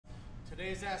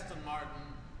Today's Aston Martin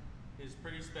is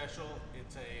pretty special.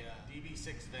 It's a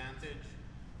DB6 Vantage,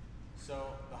 so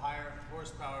the higher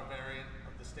horsepower variant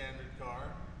of the standard car.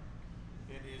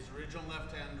 It is original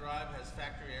left-hand drive, has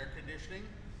factory air conditioning,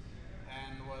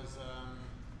 and was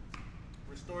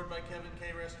restored by Kevin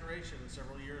K Restoration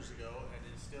several years ago and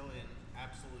is still in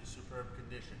absolutely superb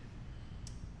condition.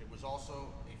 It was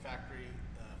also a factory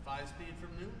 5-speed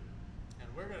from new, and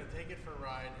we're going to take it for a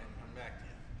ride and come back to you.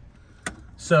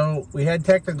 So we had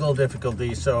technical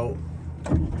difficulties, so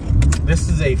this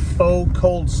is a faux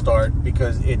cold start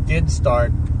because it did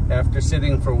start after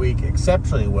sitting for a week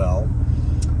exceptionally well.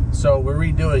 So we're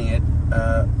redoing it,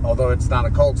 although it's not a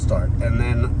cold start. And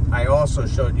then I also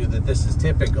showed you that this is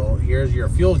typical. Here's your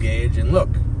fuel gauge, and look,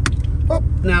 oh,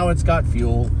 now it's got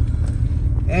fuel.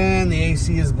 And the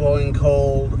AC is blowing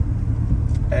cold.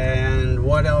 And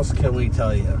what else can we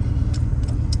tell you?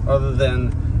 Other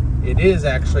than it is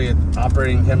actually at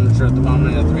operating temperature at the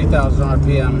moment at 3,000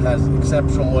 RPM, has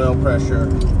exceptional oil pressure.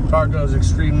 Car goes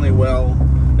extremely well,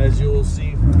 as you will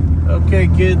see. Okay,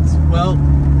 kids, well,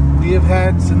 we have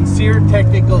had sincere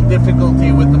technical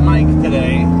difficulty with the mic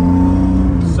today,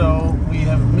 so we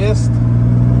have missed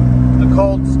the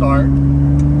cold start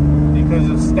because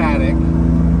of static.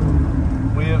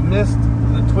 We have missed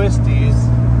the twisties,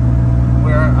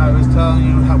 where I was telling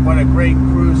you what a great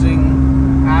cruising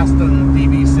Aston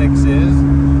DB6 is,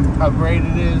 how great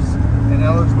it is, and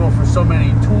eligible for so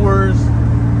many tours,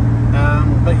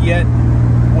 but yet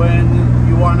when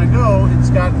you want to go,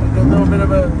 it's got a little bit of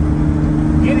a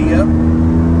giddy up.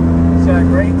 It's got a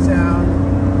great sound.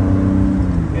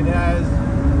 It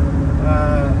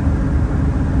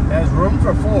has room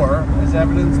for 4, as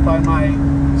evidenced by my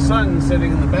son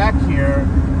sitting in the back here,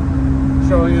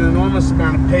 showing an enormous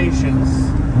amount of patience,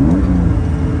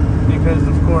 because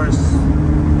of course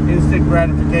instant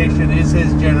gratification is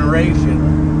his generation.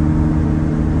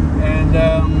 And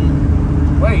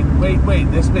wait,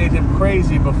 this made him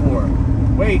crazy before.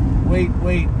 Wait.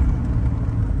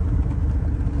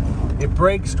 It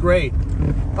brakes great.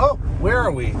 Oh, where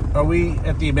are we? Are we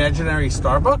at the imaginary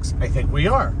Starbucks? I think we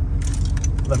are.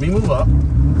 Let me move up.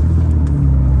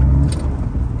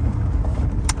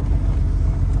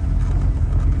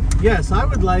 Yes, I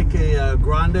would like a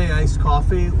grande iced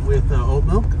coffee with oat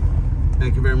milk.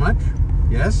 Thank you very much.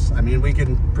 Yes, I mean, we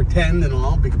can pretend and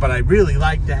all, but I really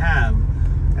like to have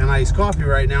an iced coffee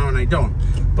right now, and I don't.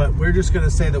 But we're just going to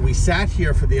say that we sat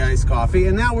here for the iced coffee,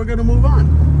 and now we're going to move on.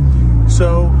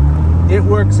 So it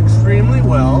works extremely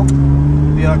well.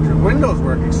 The electric windows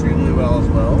work extremely well as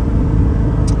well.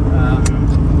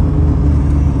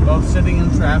 Both sitting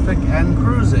in traffic and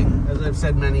cruising. As I've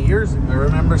said many years ago, I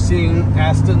remember seeing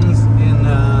Astons in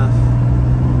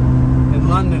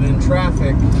London in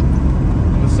traffic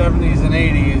in the 70s and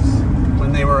 80s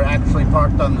when they were actually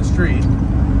parked on the street.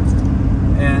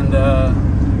 And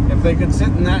if they could sit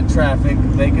in that traffic,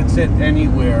 they could sit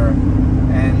anywhere,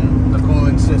 and the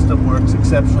cooling system works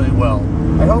exceptionally well.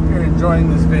 I hope you're enjoying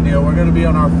this video. We're going to be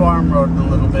on our farm road in a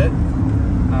little bit,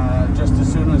 just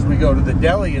as soon as we go to the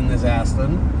deli in this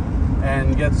Aston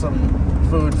and get some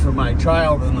food for my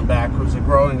child in the back, who's a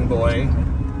growing boy.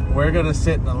 We're going to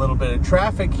sit in a little bit of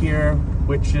traffic here,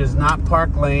 which is not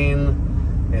Park Lane,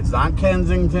 it's not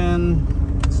Kensington,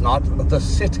 it's not the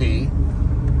city,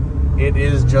 it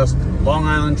is just Long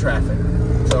Island traffic.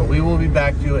 So we will be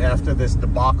back to you after this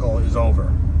debacle is over.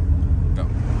 Go.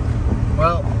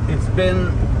 Well, it's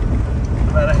been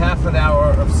about a half an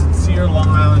hour of sincere Long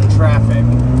Island traffic.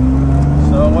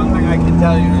 So one thing I can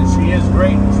tell you is she is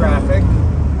great in traffic,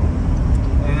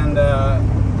 and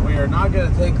we are not going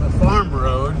to take the farm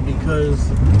road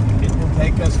because it will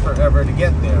take us forever to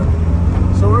get there.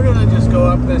 So we're going to just go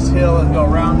up this hill and go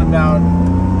roundabout a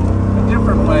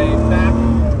different way back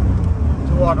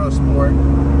to Autosport.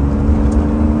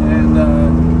 And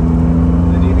the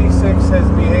DB6 has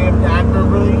behaved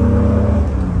admirably.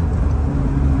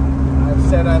 I've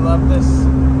said I love this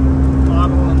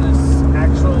model and this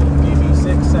actual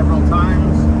DB6 several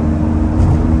times.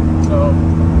 So,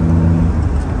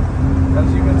 as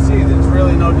you can see, there's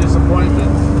really no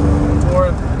disappointment.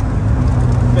 4th,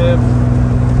 5th,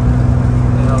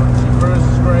 you know, she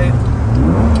cruises great.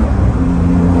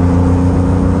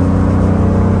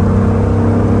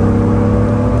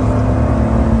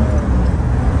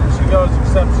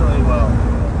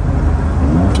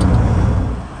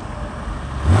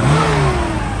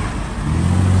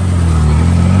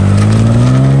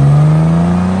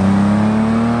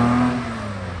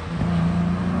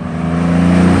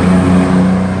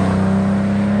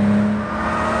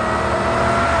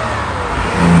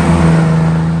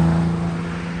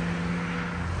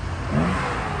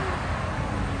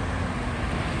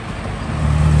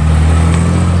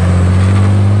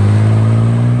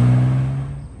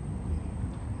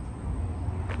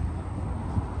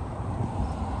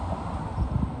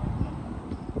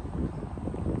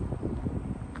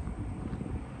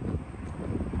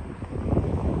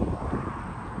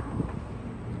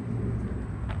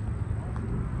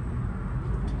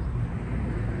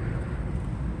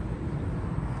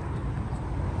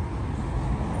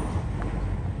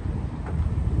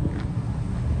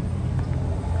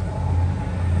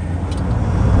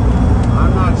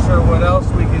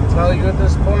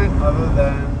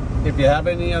 If you have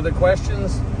any other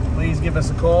questions, please give us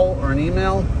a call or an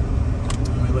email.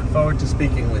 We look forward to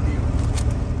speaking with you.